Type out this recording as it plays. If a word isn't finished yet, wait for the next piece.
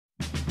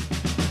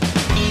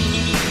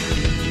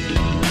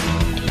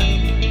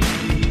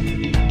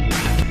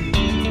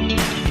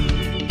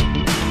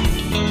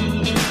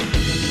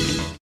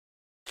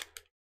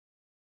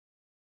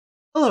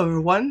Hello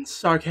everyone,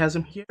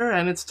 Sarcasm here,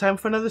 and it's time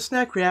for another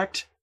snack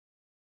react.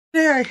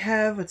 Today I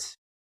have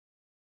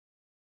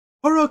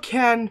Koro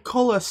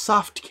Cola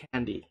Soft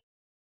Candy.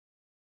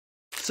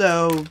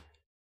 So,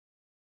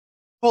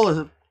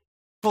 cola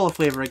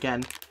flavor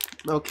again.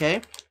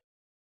 Okay.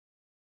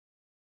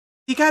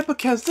 The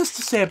guidebook has this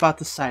to say about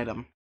this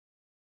item.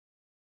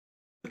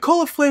 The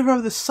cola flavor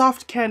of the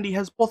soft candy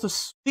has both a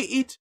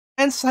sweet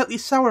and slightly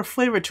sour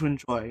flavor to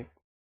enjoy.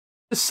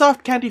 The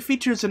soft candy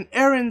features an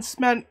air-in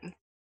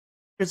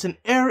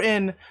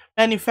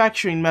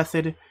manufacturing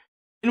method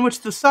in which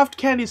the soft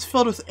candy is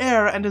filled with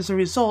air, and as a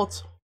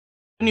result,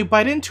 when you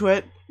bite into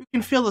it, you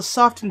can feel the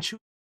soft and chewy.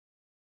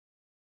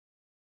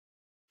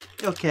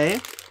 Okay.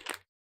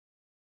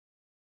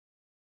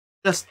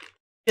 Just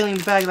feeling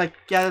the bag like,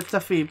 yeah, that's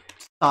definitely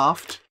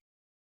soft.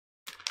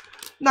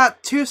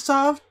 Not too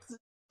soft,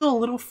 still a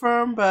little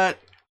firm, but,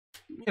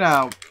 you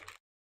know,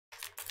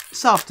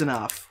 soft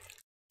enough.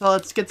 So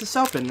let's get this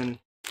open and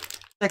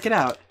check it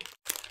out.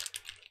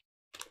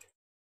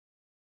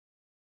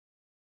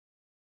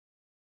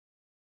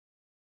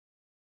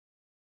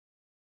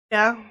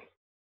 Yeah.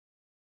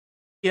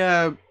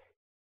 The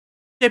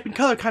shape and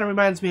color kind of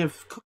reminds me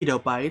of cookie dough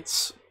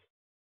bites.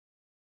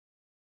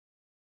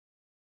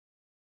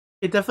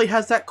 It definitely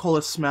has that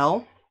cola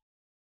smell.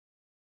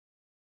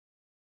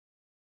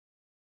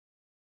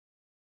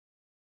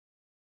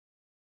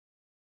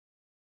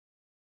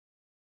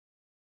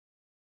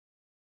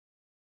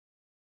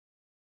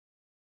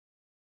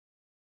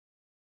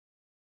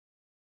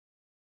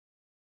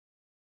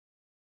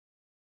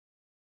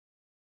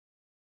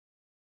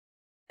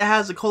 It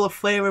has a cola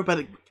flavor,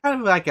 but kind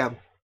of like a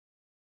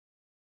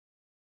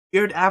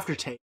weird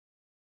aftertaste.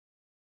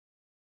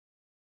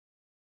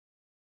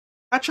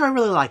 Not sure I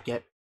really like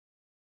it.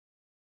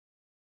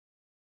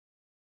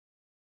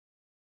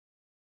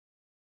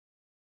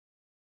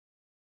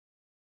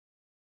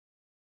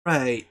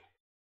 Right.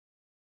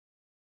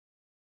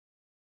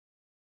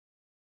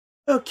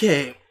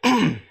 Okay.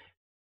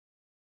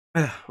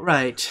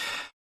 Right.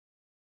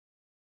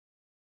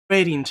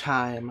 Rating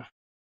time.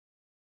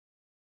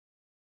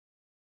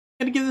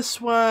 I'm gonna give this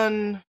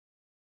one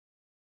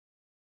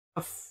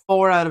a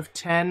 4 out of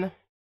 10. I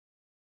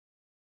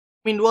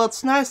mean, well,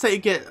 it's nice that you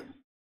get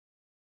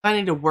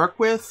plenty to work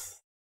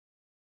with.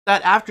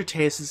 That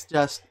aftertaste is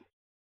just,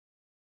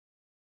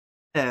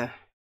 eh.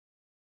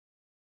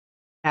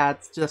 Yeah,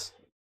 it's just,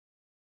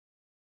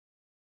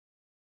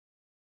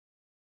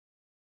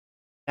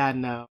 yeah,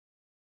 no.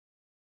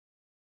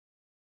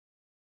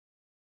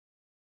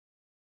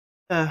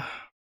 Uh,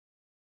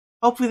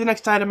 Hopefully the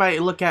next item I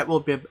look at will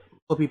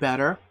be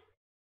better.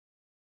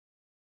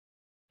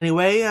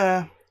 Anyway,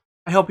 I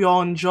hope you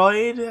all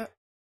enjoyed,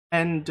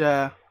 and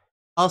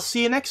I'll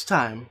see you next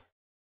time.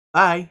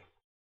 Bye.